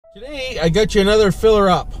Today, I got you another filler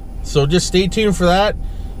up, so just stay tuned for that,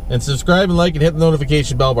 and subscribe and like and hit the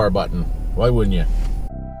notification bell bar button. Why wouldn't you?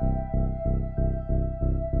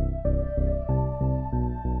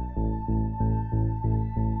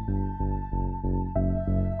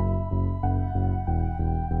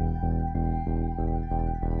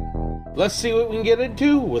 Let's see what we can get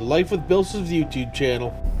into with Life with BillSiff's YouTube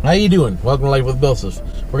channel. How you doing? Welcome to Life with BillSiff.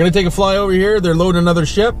 We're going to take a fly over here. They're loading another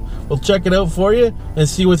ship. We'll check it out for you and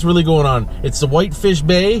see what's really going on. It's the Whitefish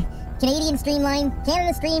Bay. Canadian Streamline,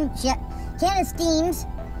 Canada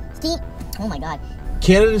oh my god.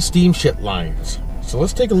 Canada Steamship Lines. So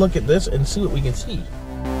let's take a look at this and see what we can see.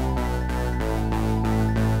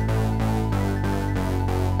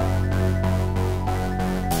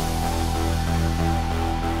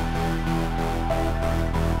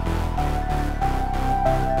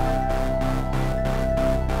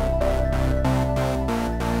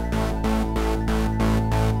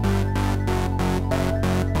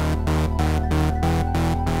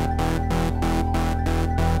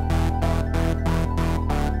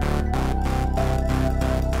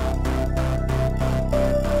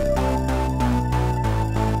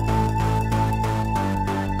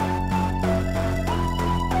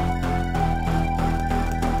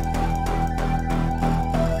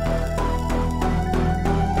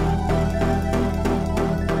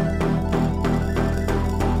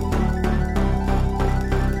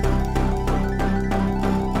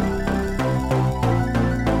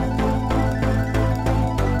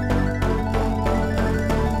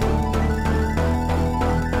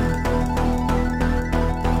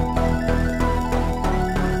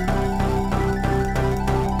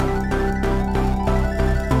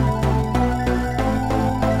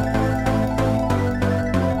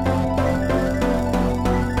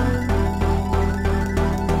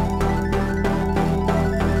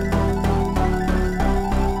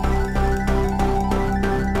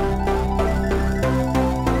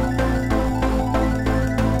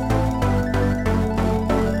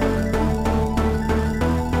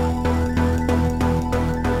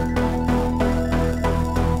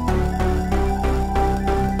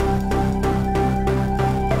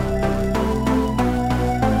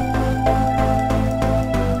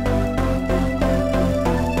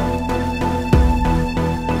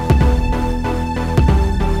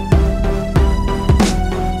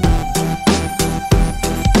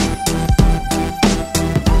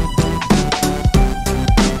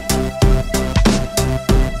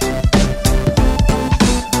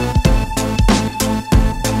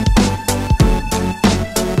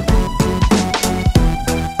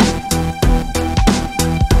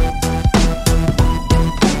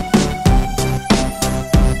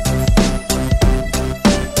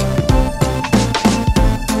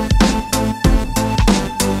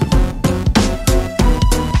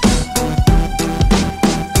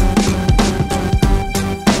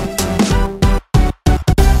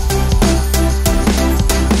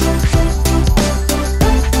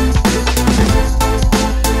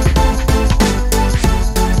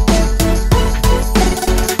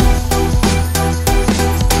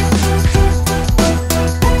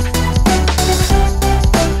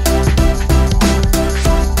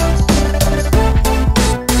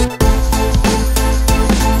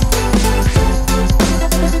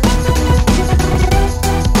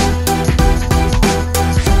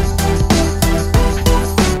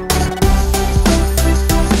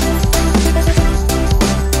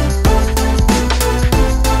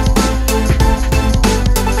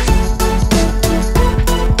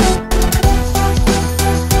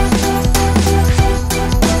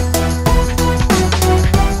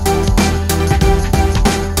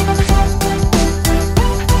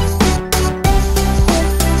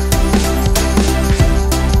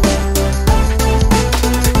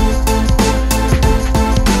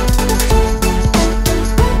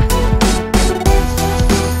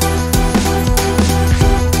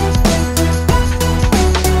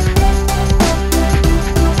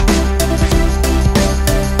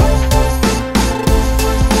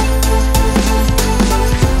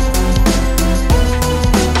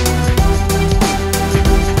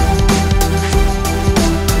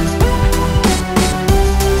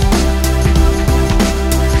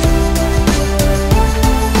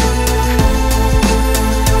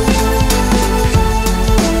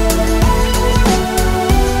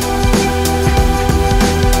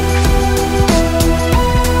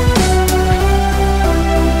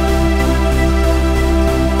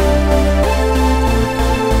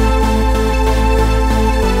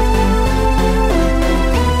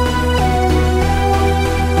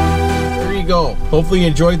 Hopefully you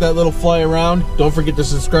enjoyed that little fly around. Don't forget to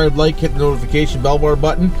subscribe, like, hit the notification bell bar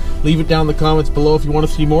button. Leave it down in the comments below if you want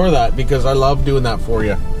to see more of that, because I love doing that for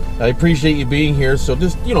you. I appreciate you being here. So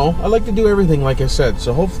just, you know, I like to do everything like I said.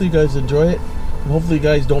 So hopefully you guys enjoy it, and hopefully you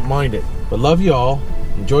guys don't mind it. But love you all.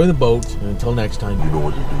 Enjoy the boat, and until next time. You know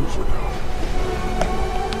what to do for now.